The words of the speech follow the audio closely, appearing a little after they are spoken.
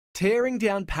Tearing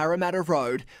down Parramatta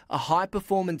Road, a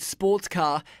high-performance sports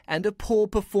car and a poor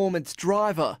performance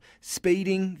driver,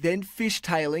 speeding, then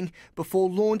fishtailing before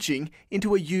launching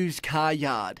into a used car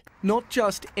yard. Not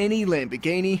just any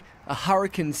Lamborghini, a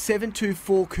Huracan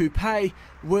 724 coupe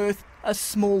worth a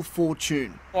small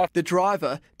fortune. The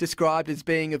driver, described as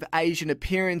being of Asian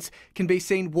appearance, can be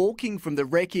seen walking from the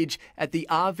wreckage at the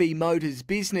RV Motors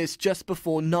business just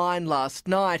before 9 last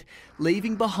night,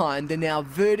 leaving behind the now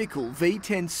vertical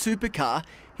V10 supercar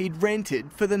he'd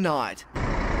rented for the night.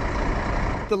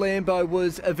 The Lambo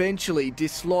was eventually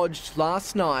dislodged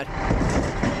last night.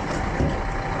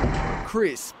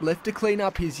 Chris left to clean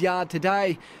up his yard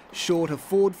today, short a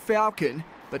Ford Falcon,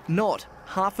 but not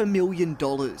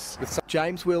 $500,000.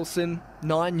 James Wilson,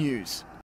 9 News.